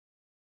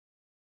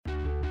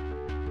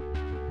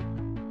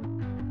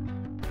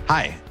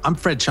Hi, I'm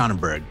Fred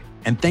Schonenberg,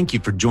 and thank you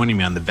for joining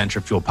me on the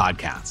Venture Fuel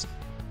podcast.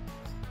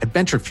 At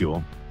Venture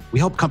Fuel, we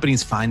help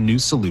companies find new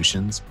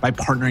solutions by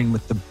partnering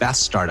with the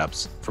best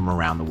startups from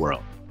around the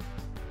world.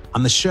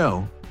 On the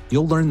show,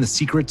 you'll learn the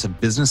secrets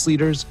of business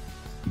leaders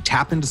who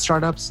tap into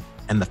startups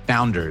and the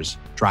founders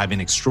driving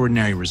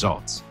extraordinary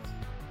results.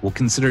 We'll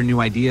consider new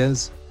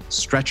ideas,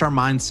 stretch our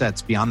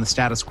mindsets beyond the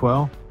status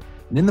quo,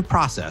 and in the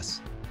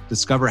process,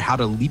 discover how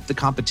to leap the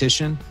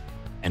competition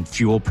and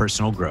fuel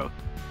personal growth.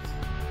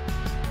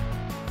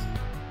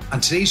 On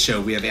today's show,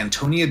 we have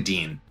Antonia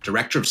Dean,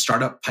 Director of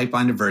Startup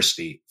Pipeline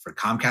Diversity for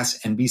Comcast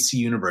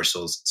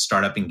NBCUniversal's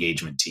Startup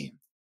Engagement Team,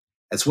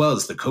 as well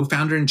as the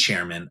co-founder and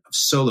chairman of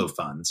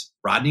SoloFunds,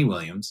 Rodney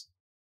Williams,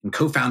 and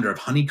co-founder of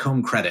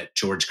HoneyComb Credit,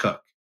 George Cook.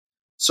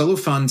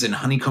 SoloFunds and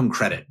HoneyComb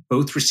Credit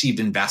both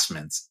received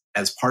investments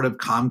as part of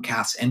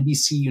Comcast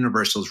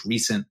NBCUniversal's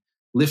recent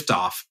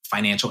Liftoff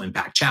Financial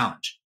Impact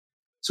Challenge.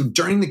 So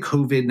during the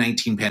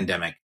COVID-19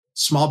 pandemic,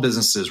 small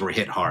businesses were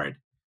hit hard.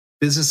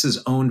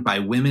 Businesses owned by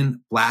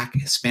women, Black,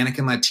 Hispanic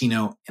and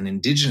Latino, and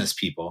Indigenous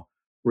people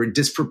were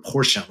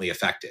disproportionately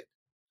affected.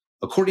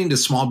 According to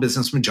Small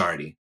Business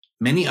Majority,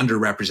 many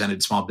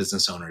underrepresented small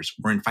business owners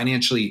were in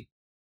financially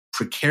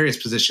precarious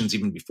positions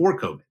even before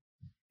COVID.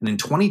 And in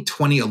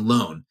 2020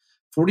 alone,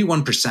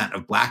 41%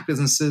 of Black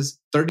businesses,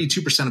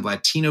 32% of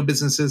Latino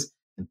businesses,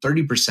 and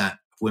 30% of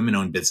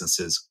women-owned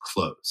businesses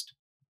closed.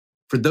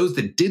 For those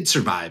that did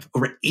survive,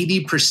 over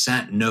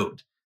 80%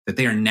 note that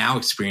they are now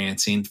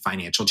experiencing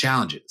financial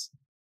challenges.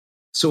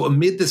 So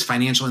amid this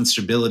financial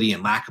instability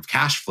and lack of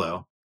cash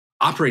flow,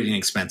 operating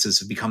expenses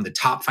have become the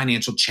top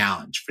financial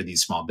challenge for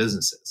these small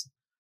businesses,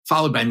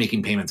 followed by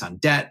making payments on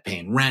debt,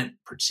 paying rent,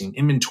 purchasing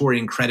inventory,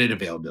 and credit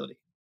availability.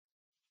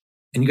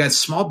 And you guys,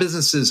 small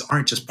businesses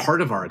aren't just part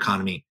of our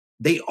economy,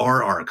 they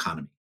are our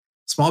economy.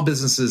 Small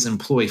businesses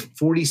employ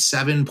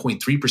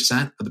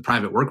 47.3% of the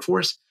private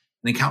workforce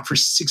and account for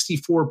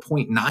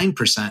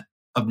 64.9%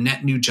 of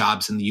net new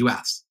jobs in the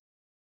US.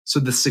 So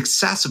the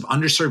success of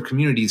underserved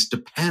communities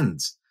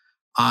depends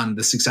on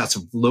the success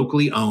of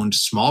locally owned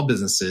small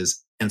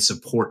businesses and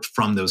support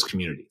from those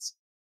communities.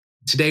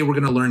 Today, we're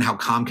going to learn how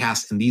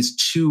Comcast and these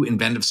two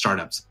inventive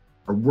startups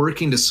are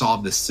working to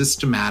solve this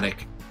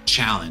systematic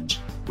challenge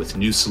with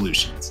new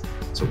solutions.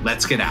 So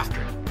let's get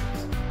after it.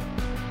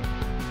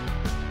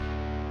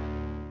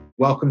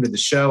 Welcome to the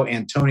show,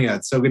 Antonia.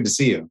 It's so good to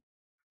see you.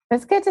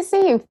 It's good to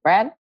see you,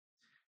 Fred.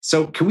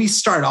 So can we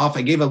start off?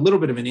 I gave a little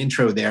bit of an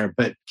intro there,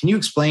 but can you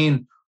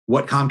explain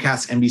what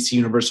Comcast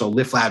NBCUniversal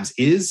Lift Labs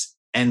is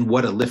and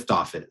what a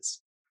liftoff is?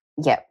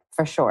 Yep,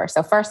 for sure.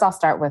 So first I'll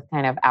start with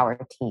kind of our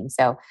team.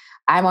 So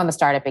I'm on the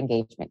startup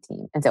engagement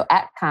team. And so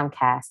at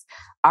Comcast,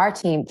 our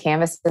team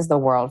canvasses the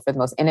world for the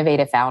most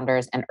innovative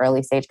founders and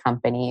early stage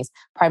companies,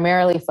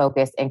 primarily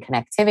focused in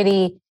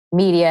connectivity,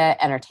 media,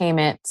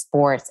 entertainment,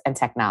 sports, and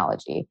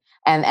technology.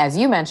 And as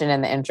you mentioned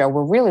in the intro,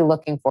 we're really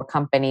looking for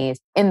companies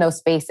in those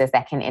spaces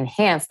that can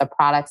enhance the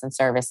products and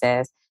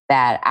services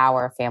that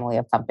our family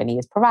of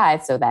companies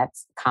provide. So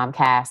that's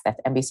Comcast,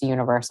 that's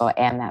NBCUniversal,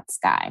 and that's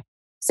Sky.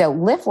 So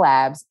Lift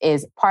Labs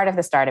is part of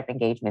the startup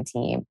engagement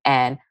team.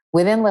 And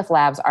within Lift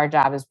Labs, our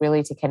job is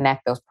really to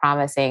connect those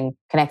promising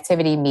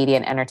connectivity, media,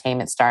 and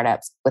entertainment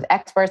startups with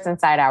experts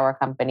inside our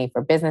company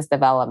for business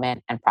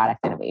development and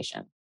product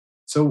innovation.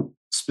 So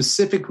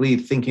specifically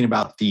thinking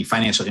about the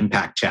Financial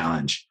Impact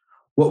Challenge,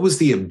 what was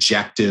the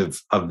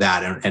objective of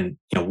that? And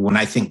when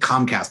I think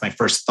Comcast, my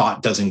first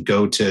thought doesn't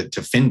go to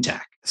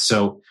fintech.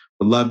 So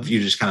would love you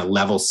to just kind of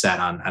level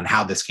set on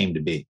how this came to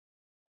be.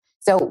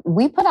 So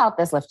we put out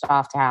this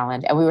Liftoff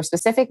Challenge, and we were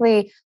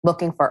specifically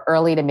looking for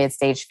early to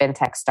mid-stage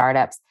fintech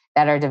startups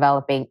that are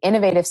developing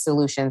innovative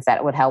solutions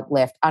that would help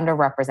lift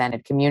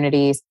underrepresented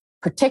communities,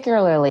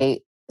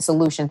 particularly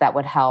solutions that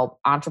would help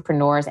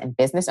entrepreneurs and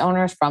business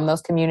owners from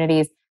those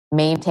communities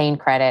maintain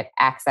credit,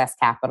 access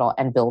capital,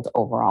 and build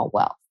overall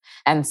wealth.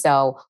 And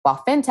so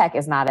while fintech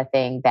is not a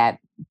thing that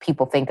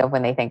people think of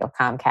when they think of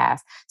Comcast,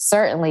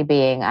 certainly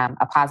being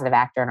a positive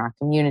actor in our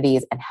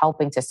communities and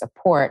helping to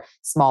support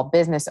small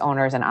business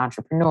owners and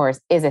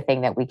entrepreneurs is a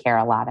thing that we care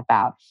a lot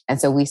about. And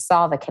so we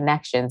saw the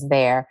connections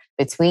there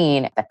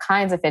between the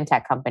kinds of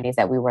fintech companies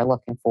that we were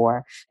looking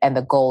for and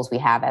the goals we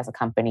have as a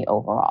company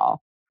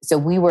overall. So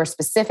we were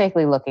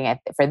specifically looking at,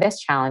 for this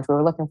challenge, we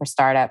were looking for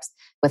startups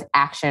with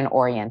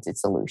action-oriented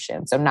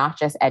solutions. So not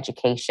just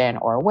education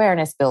or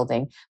awareness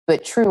building,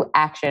 but true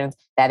actions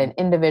that an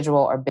individual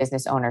or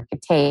business owner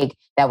could take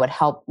that would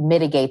help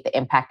mitigate the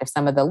impact of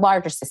some of the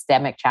larger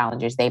systemic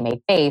challenges they may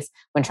face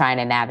when trying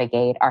to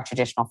navigate our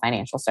traditional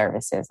financial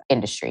services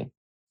industry.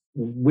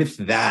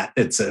 With that,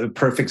 it's a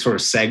perfect sort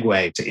of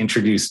segue to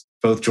introduce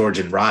both George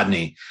and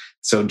Rodney.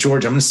 So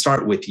George, I'm going to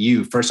start with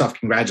you. First off,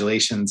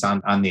 congratulations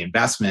on the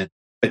investment.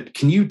 But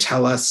can you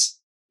tell us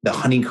the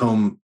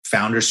HoneyComb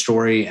founder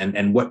story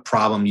and what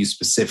problem you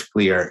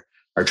specifically are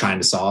trying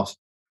to solve?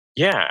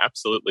 Yeah,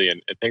 absolutely.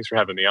 And thanks for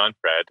having me on,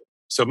 Fred.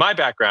 So my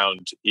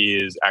background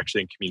is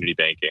actually in community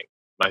banking.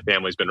 My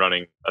family's been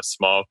running a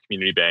small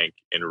community bank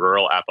in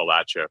rural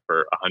Appalachia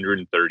for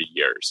 130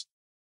 years.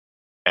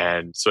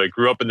 And so I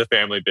grew up in the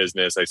family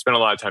business. I spent a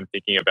lot of time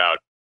thinking about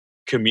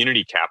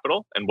community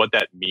capital and what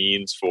that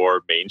means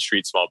for Main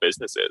Street small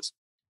businesses.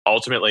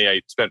 Ultimately,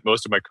 I spent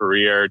most of my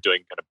career doing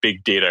kind of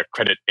big data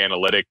credit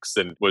analytics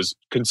and was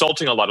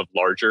consulting a lot of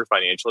larger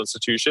financial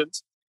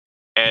institutions.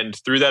 And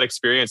through that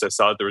experience, I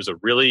saw that there was a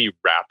really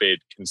rapid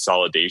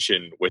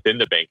consolidation within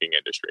the banking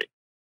industry.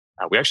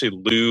 We actually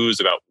lose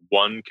about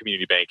one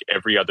community bank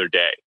every other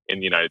day in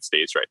the United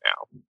States right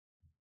now.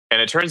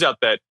 And it turns out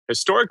that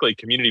historically,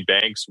 community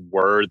banks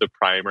were the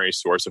primary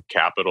source of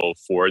capital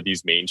for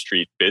these Main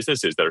Street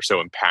businesses that are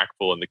so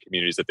impactful in the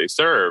communities that they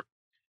serve.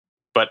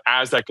 But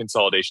as that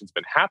consolidation's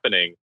been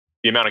happening,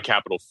 the amount of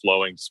capital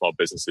flowing to small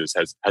businesses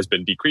has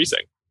been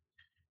decreasing.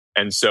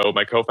 And so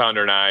my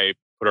co-founder and I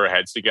put our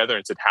heads together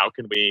and said, how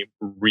can we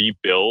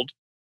rebuild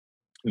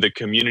the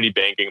community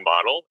banking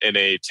model in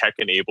a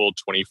tech-enabled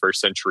 21st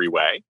century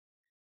way?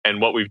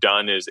 And what we've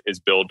done is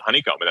build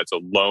HoneyComb, and that's a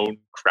loan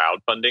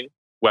crowdfunding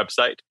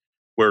website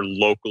where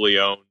locally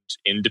owned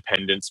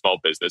independent small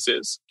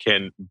businesses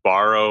can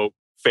borrow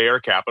fair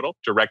capital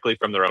directly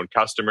from their own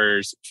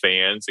customers,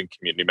 fans, and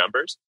community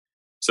members.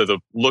 So the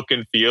look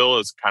and feel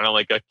is kind of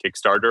like a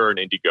Kickstarter or an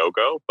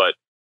Indiegogo, but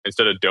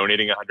instead of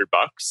donating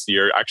 $100,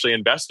 you're actually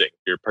investing.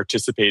 You're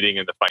participating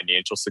in the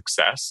financial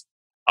success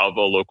of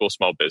a local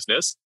small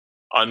business,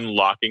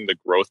 unlocking the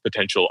growth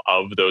potential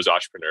of those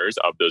entrepreneurs,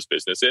 of those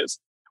businesses,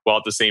 while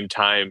at the same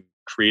time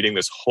creating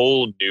this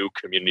whole new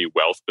community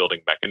wealth building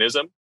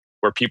mechanism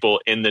where people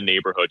in the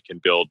neighborhood can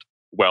build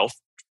wealth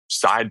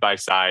side by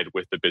side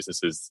with the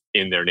businesses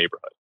in their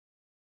neighborhood.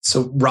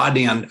 So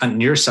Rodney,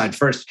 on your side,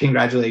 first,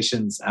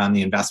 congratulations on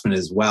the investment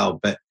as well.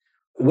 But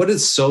what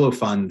does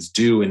SoloFunds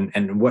do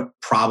and what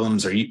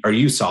problems are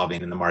you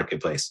solving in the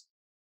marketplace?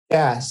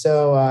 Yeah,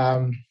 so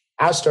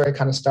our story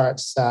kind of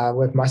starts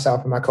with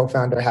myself and my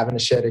co-founder having a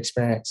shared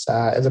experience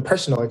as a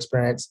personal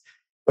experience,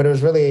 but it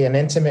was really an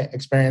intimate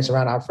experience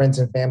around our friends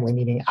and family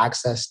needing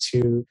access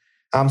to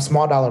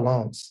small dollar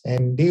loans.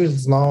 And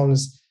these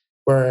loans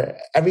were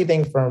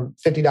everything from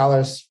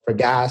 $50 for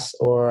gas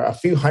or a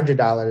few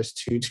 $100s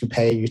to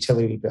pay a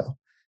utility bill.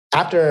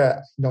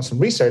 After some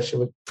research,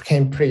 it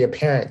became pretty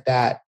apparent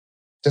that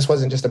this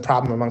wasn't just a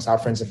problem amongst our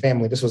friends and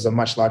family. This was a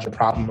much larger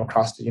problem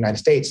across the United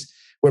States,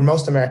 where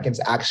most Americans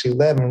actually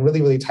live in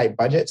really, really tight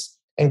budgets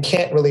and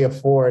can't really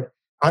afford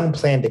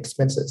unplanned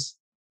expenses.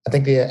 I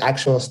think the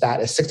actual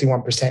stat is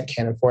 61%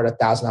 can't afford a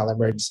 $1,000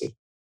 emergency.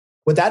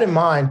 With that in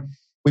mind,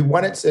 we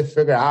wanted to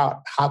figure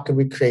out how could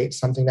we create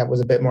something that was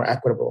a bit more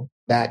equitable,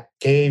 that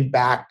gave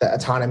back the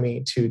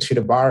autonomy to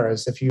the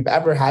borrowers. If you've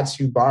ever had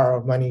to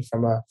borrow money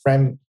from a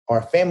friend or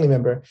a family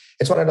member,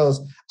 it's one of those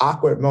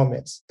awkward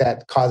moments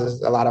that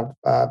causes a lot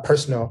of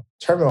personal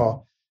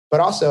turmoil.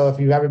 But also,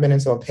 if you've ever been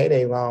into a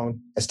payday loan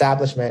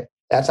establishment,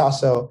 that's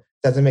also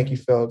doesn't make you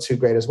feel too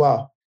great as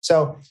well.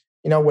 So,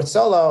 with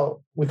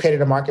Solo, we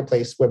created a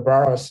marketplace where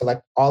borrowers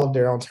select all of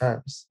their own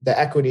terms. The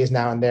equity is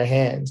now in their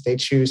hands. They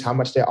choose how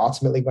much they're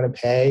ultimately going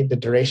to pay, the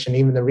duration,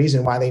 even the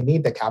reason why they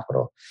need the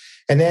capital.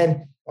 And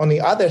then on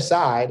the other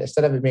side,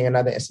 instead of it being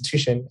another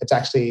institution, it's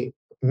actually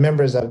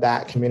members of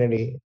that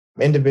community,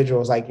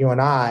 individuals like you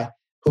and I,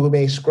 who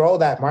may scroll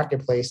that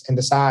marketplace and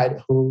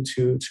decide who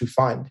to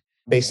fund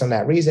based on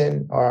that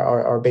reason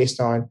or based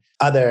on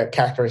other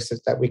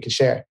characteristics that we could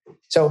share.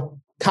 So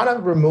kind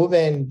of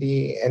removing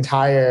the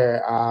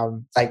entire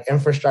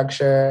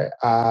infrastructure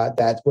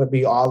that would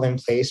be all in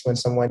place when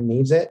someone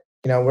needs it.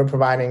 We're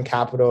providing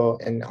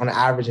capital on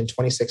average in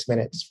 26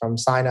 minutes from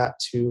sign up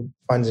to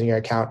funds in your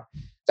account.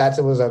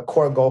 That was a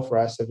core goal for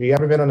us. If you've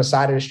ever been on the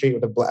side of the street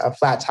with a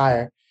flat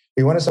tire,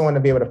 we wanted someone to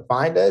be able to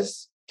find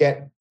us,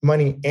 get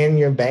money in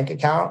your bank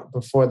account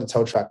before the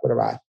tow truck would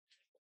arrive.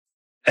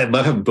 I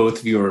love how both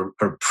of you are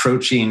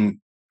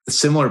approaching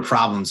similar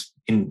problems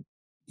in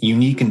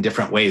unique and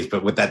different ways,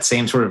 but with that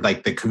same sort of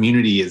the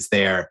community is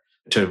there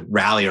to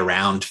rally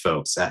around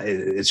folks.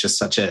 It's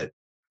just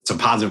it's a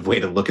positive way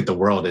to look at the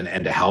world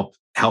and to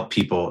help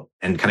people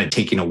and kind of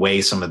taking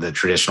away some of the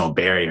traditional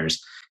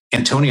barriers.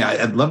 Antonia,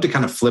 I'd love to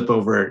kind of flip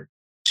over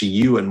to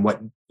you and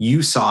what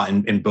you saw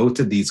in both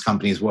of these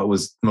companies, what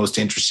was most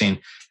interesting,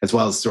 as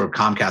well as sort of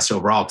Comcast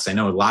overall, because I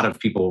know a lot of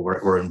people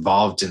were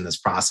involved in this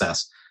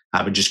process.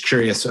 But just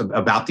curious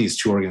about these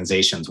two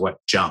organizations, what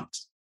jumped?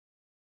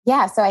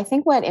 Yeah, so I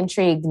think what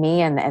intrigued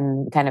me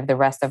and kind of the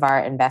rest of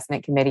our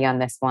investment committee on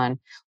this one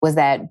was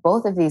that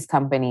both of these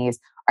companies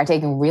are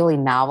taking really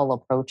novel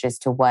approaches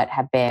to what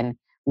have been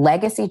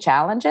legacy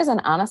challenges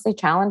and honestly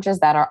challenges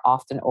that are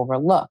often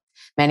overlooked.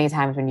 Many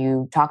times when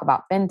you talk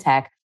about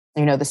fintech,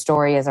 the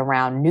story is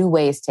around new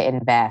ways to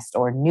invest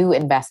or new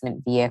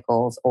investment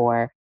vehicles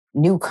or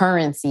new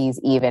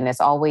currencies even.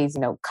 It's always,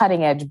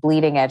 cutting edge,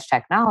 bleeding edge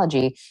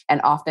technology. And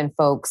often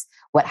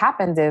what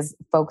happens is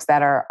folks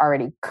that are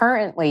already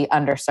currently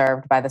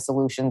underserved by the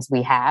solutions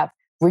we have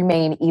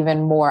remain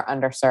even more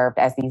underserved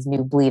as these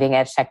new bleeding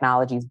edge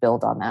technologies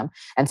build on them.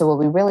 And so what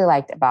we really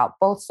liked about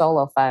both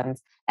SoloFunds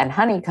and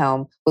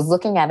HoneyComb was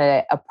looking at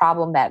a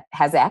problem that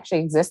has actually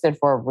existed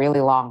for a really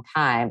long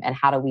time and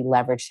how do we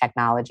leverage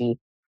technology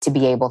to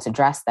be able to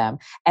address them.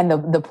 And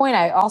the point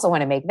I also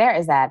want to make there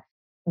is that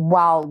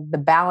while the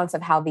balance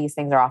of how these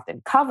things are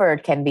often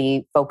covered can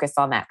be focused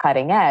on that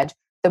cutting edge,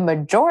 the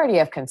majority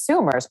of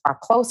consumers are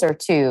closer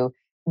to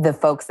the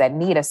folks that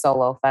need a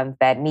SoloFunds,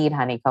 that need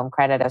HoneyComb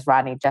credit. As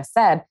Rodney just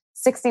said,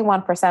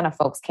 61% of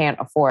folks can't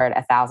afford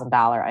a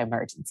 $1,000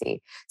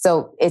 emergency.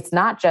 So it's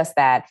not just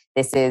that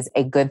this is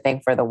a good thing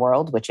for the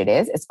world, which it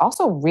is. It's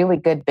also really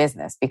good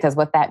business, because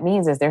what that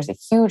means is there's a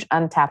huge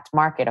untapped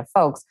market of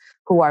folks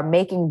who are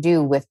making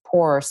do with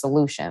poorer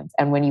solutions.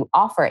 And when you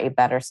offer a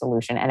better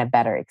solution and a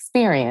better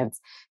experience,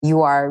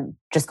 you are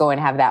just going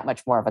to have that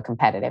much more of a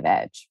competitive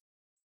edge.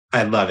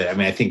 I love it. I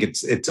mean, I think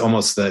it's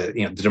almost the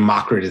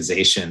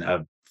democratization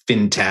of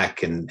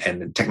fintech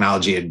and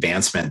technology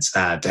advancements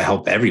to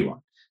help everyone,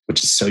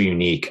 which is so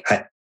unique.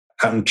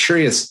 I'm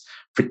curious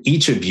for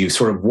each of you,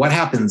 sort of what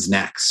happens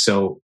next.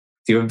 So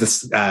you have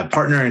this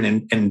partner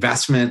and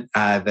investment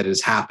that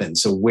has happened.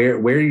 So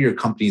where do your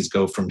companies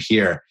go from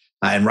here?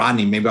 And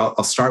Rodney, maybe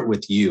I'll start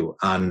with you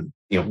on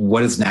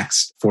what is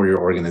next for your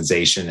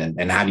organization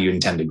and how do you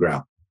intend to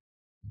grow?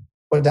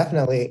 Well,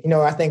 definitely.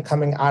 I think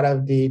coming out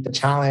of the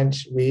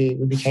challenge, we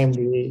became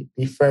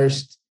the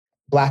first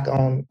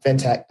Black-owned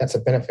fintech that's a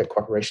benefit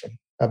corporation,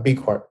 a B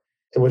Corp.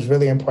 It was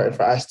really important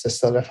for us to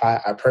solidify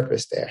our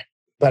purpose there.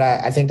 But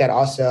I think that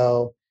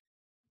also,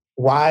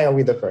 why are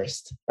we the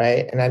first,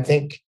 right? And I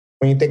think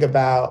when you think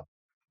about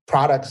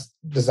products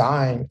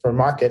designed for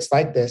markets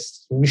like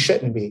this, we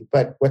shouldn't be.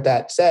 But with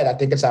that said, I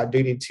think it's our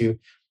duty to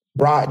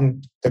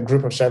broaden the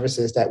group of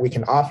services that we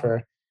can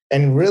offer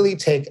and really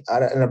take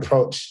an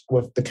approach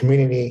with the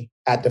community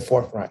at the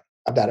forefront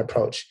of that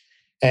approach.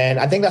 And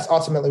I think that's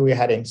ultimately where we're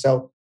heading.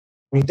 So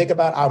when you think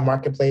about our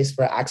marketplace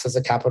for access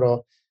to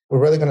capital, we're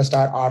really going to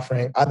start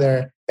offering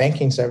other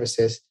banking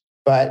services,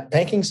 but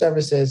banking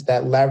services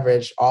that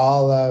leverage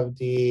all of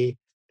the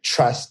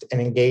trust and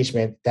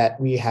engagement that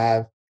we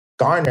have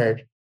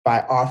garnered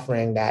by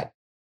offering that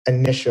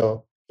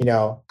initial,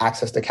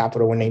 access to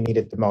capital when they need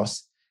it the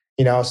most.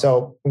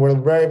 So we're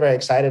very, very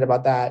excited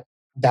about that.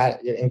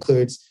 That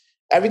includes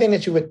everything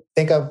that you would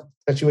think of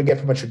that you would get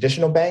from a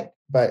traditional bank,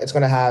 but it's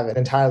going to have an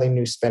entirely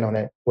new spin on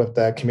it with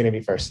the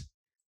community first.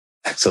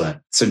 Excellent.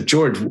 So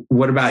George,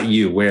 what about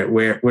you?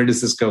 Where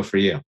does this go for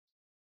you?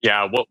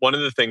 Yeah, one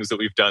of the things that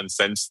we've done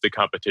since the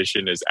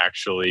competition is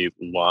actually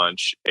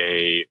launch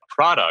a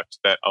product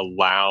that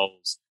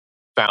allows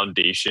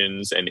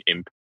foundations and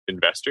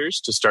investors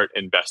to start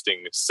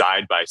investing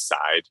side by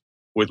side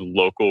with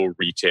local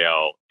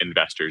retail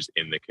investors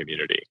in the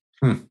community.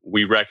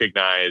 We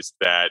recognize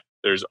that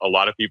there's a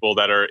lot of people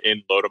that are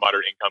in low to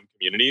moderate income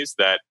communities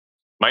that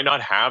might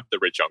not have the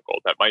rich uncle,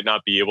 that might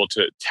not be able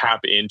to tap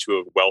into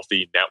a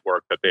wealthy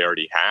network that they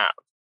already have.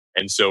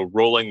 And so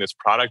rolling this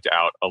product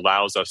out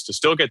allows us to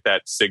still get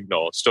that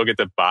signal, still get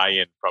the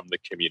buy-in from the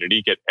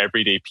community, get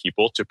everyday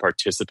people to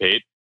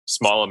participate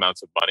small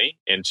amounts of money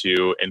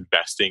into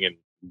investing in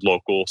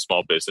local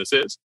small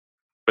businesses.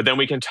 But then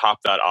we can top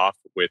that off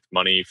with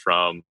money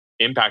from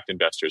impact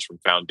investors, from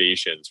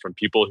foundations, from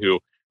people who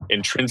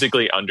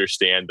intrinsically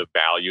understand the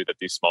value that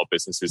these small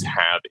businesses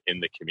have in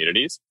the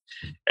communities.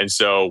 And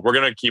so we're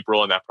going to keep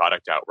rolling that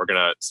product out. We're going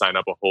to sign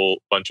up a whole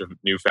bunch of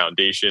new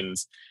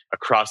foundations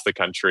across the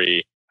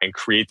country and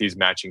create these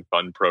matching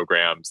fund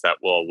programs that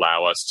will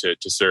allow us to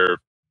serve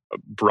a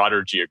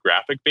broader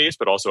geographic base,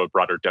 but also a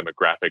broader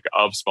demographic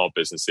of small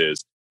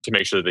businesses to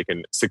make sure that they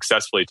can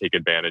successfully take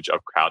advantage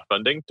of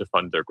crowdfunding to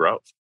fund their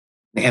growth.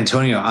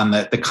 Antonia, on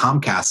the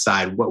Comcast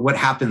side, what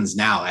happens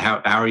now? How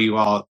are you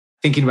all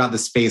thinking about the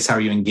space? How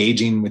are you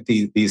engaging with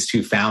these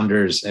two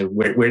founders?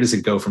 Where does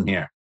it go from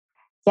here?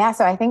 Yeah,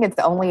 so I think it's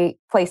the only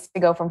place to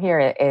go from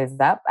here is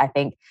up. I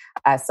think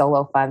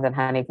SoloFunds and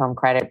HoneyComb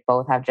Credit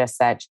both have just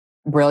such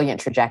brilliant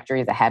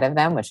trajectories ahead of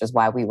them, which is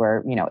why we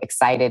were,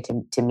 excited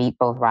to meet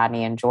both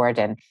Rodney and George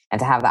and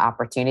to have the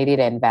opportunity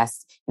to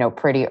invest,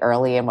 pretty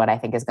early in what I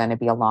think is going to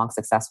be a long,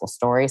 successful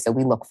story. So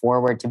we look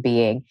forward to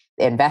being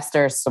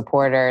investors,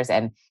 supporters,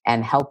 and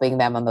helping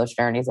them on those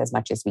journeys as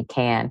much as we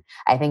can.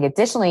 I think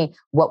additionally,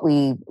 what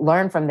we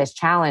learned from this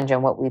challenge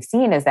and what we've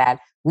seen is that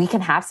we can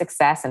have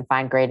success and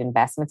find great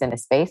investments in a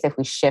space if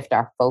we shift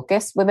our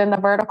focus within the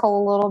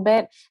vertical a little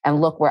bit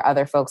and look where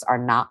other folks are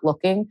not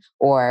looking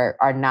or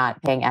are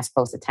not paying as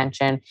close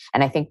attention.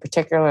 And I think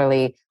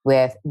particularly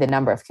with the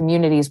number of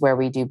communities where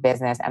we do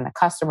business and the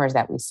customers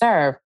that we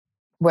serve,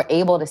 we're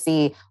able to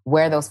see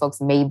where those folks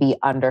may be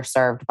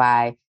underserved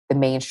by the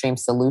mainstream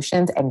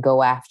solutions and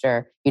go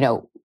after,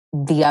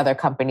 the other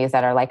companies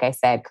that are, like I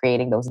said,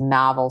 creating those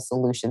novel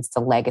solutions to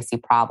legacy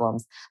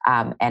problems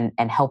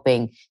and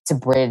helping to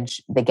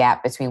bridge the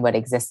gap between what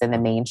exists in the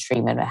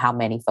mainstream and how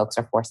many folks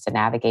are forced to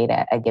navigate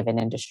a given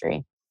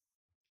industry.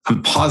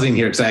 I'm pausing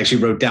here because I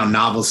actually wrote down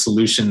novel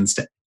solutions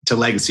to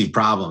legacy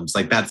problems.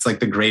 Like that's like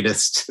the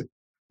greatest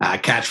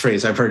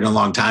catchphrase I've heard in a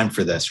long time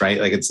for this, right?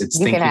 Like it's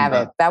you can have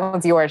it. That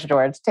one's yours,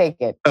 George. Take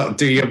it. Oh,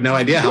 do you have no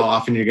idea how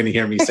often you're going to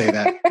hear me say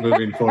that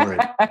moving forward?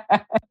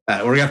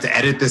 We're going to have to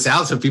edit this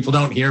out so people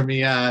don't hear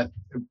me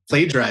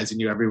plagiarizing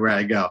you everywhere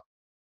I go.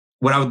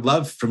 What I would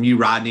love from you,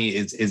 Rodney,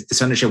 is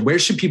to understand where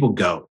should people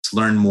go to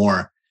learn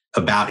more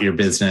about your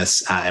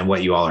business and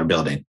what you all are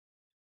building?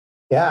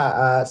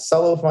 Yeah,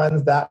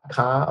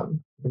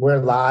 SoloFunds.com. We're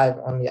live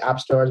on the App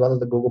Store as well as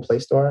the Google Play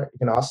Store. You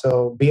can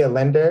also be a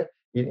lender.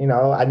 You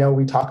know, I know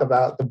we talk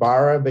about the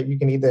borrower, but you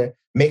can either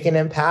make an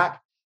impact,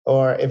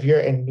 or if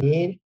you're in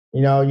need,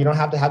 you know, you don't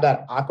have to have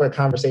that awkward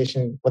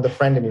conversation with a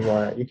friend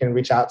anymore. You can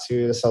reach out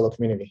to the Solo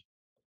community.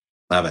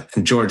 Love it.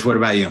 And George, what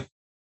about you?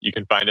 You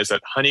can find us at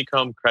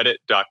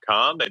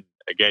honeycombcredit.com. And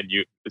again,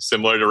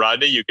 similar to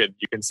Rodney, you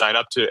can sign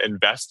up to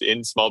invest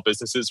in small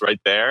businesses right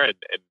there and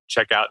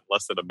check out in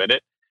less than a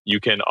minute. You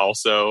can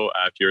also,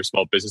 if you're a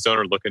small business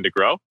owner looking to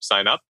grow,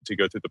 sign up to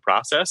go through the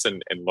process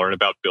and learn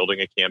about building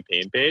a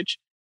campaign page.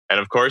 And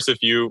of course, if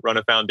you run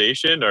a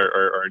foundation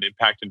or an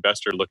impact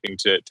investor looking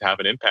to have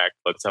an impact,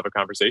 let's have a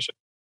conversation.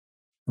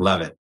 Love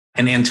it.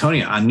 And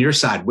Antonia, on your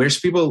side, where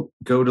should people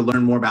go to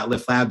learn more about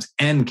Lift Labs?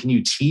 And can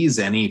you tease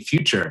any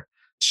future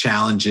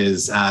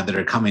challenges that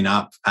are coming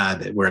up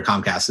where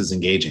Comcast is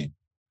engaging?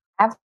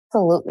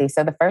 Absolutely.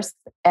 So the first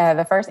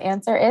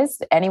answer is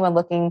anyone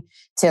looking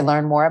to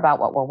learn more about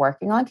what we're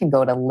working on can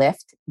go to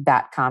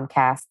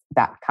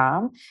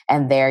lift.comcast.com.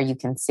 And there you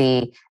can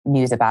see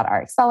news about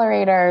our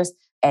accelerators,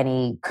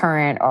 any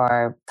current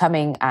or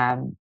coming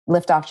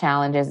liftoff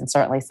challenges, and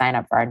certainly sign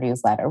up for our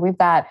newsletter. We've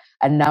got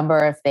a number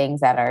of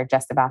things that are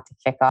just about to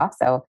kick off.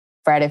 So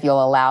Fred, if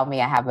you'll allow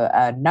me, I have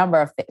a number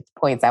of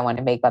points I want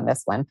to make on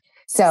this one.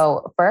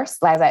 So first,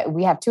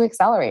 we have two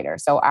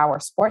accelerators. So our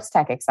sports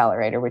tech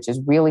accelerator, which is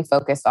really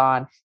focused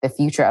on the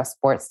future of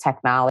sports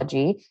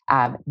technology.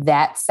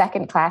 That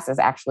second class is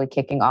actually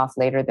kicking off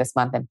later this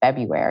month in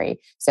February.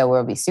 So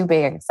we'll be super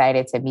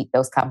excited to meet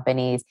those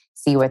companies,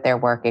 see what they're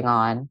working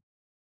on.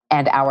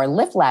 And our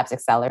Lift Labs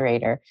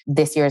accelerator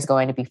this year is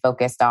going to be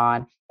focused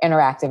on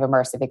interactive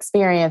immersive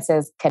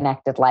experiences,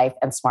 connected life,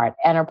 and smart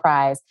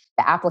enterprise.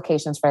 The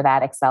applications for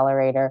that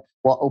accelerator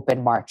will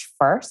open March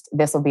 1st.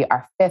 This will be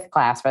our fifth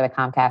class for the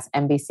Comcast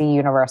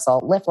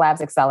NBCUniversal Lift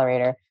Labs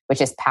accelerator, which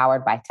is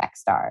powered by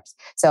Techstars.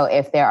 So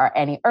if there are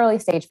any early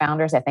stage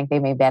founders that think they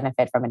may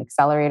benefit from an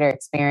accelerator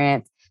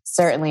experience,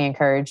 certainly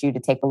encourage you to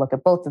take a look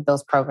at both of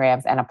those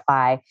programs and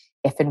apply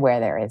if and where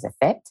there is a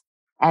fit.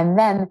 And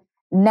then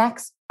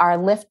next, our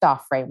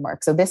liftoff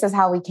framework. So this is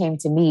how we came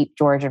to meet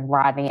George and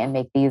Rodney and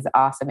make these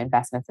awesome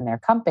investments in their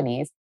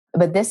companies.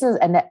 But this is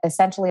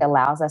essentially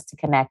allows us to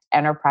connect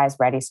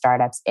enterprise-ready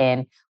startups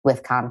in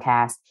with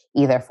Comcast,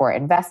 either for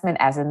investment,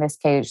 as in this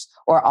case,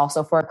 or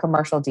also for a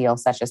commercial deal,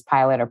 such as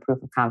pilot or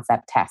proof of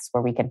concept tests,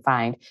 where we can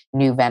find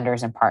new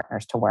vendors and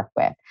partners to work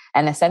with.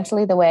 And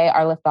essentially the way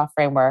our liftoff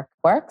framework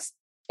works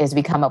is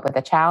we come up with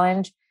a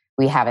challenge,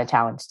 we have a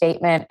challenge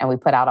statement, and we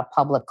put out a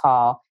public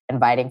call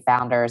inviting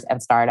founders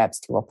and startups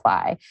to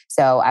apply.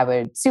 So I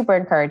would super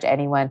encourage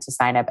anyone to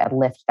sign up at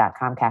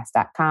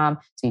lift.comcast.com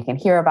so you can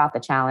hear about the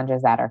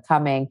challenges that are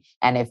coming.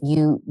 And if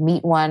you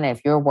meet one, if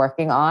you're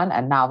working on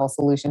a novel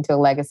solution to a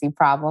legacy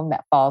problem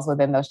that falls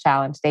within those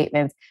challenge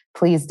statements,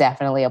 please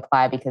definitely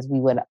apply because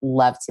we would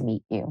love to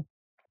meet you.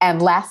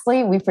 And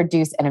lastly, we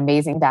produced an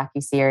amazing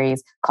docuseries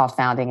called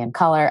Founding in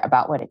Color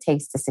about what it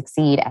takes to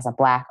succeed as a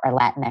Black or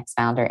Latinx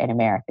founder in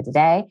America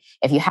today.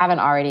 If you haven't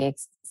already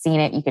seen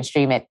it, you can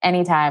stream it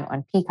anytime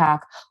on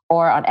Peacock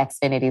or on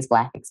Xfinity's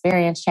Black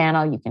Experience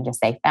channel. You can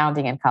just say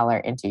Founding in Color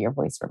into your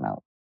voice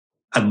remote.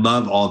 I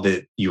love all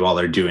that you all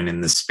are doing in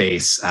this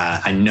space.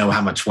 I know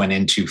how much went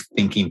into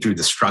thinking through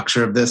the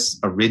structure of this,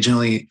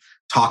 originally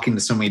talking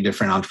to so many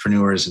different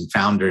entrepreneurs and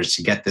founders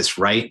to get this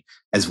right,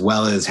 as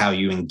well as how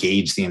you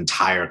engage the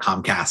entire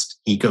Comcast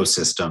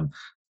ecosystem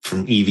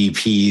from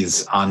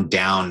EVPs on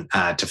down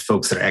to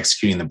folks that are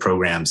executing the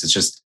programs.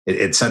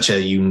 It's such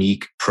a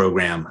unique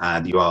program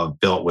that you all have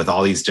built with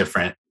all these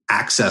different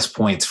access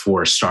points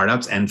for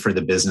startups and for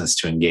the business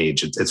to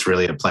engage. It's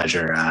really a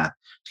pleasure to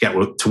get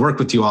to work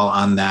with you all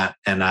on that.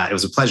 And it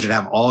was a pleasure to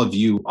have all of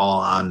you all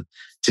on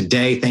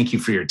today. Thank you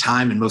for your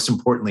time and most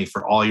importantly,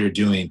 for all you're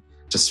doing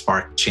to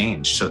spark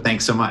change. So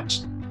thanks so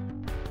much.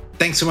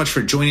 Thanks so much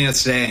for joining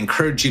us today. I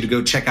encourage you to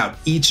go check out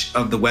each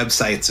of the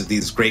websites of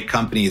these great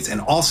companies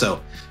and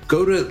also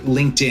go to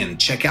LinkedIn,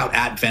 check out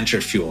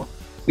 @VentureFuel.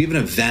 We have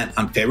an event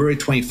on February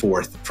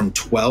 24th from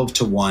 12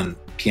 to 1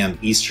 p.m.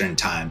 Eastern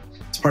time.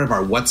 It's part of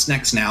our What's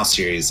Next Now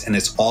series, and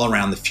it's all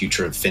around the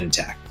future of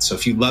fintech. So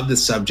if you love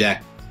this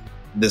subject,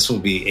 this will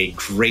be a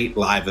great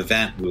live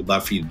event. We would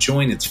love for you to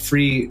join. It's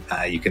free.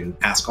 You can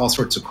ask all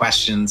sorts of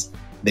questions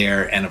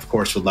there. And of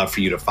course, we'd love for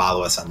you to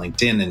follow us on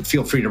LinkedIn and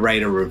feel free to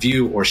write a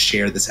review or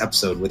share this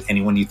episode with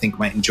anyone you think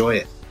might enjoy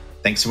it.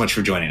 Thanks so much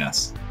for joining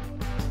us.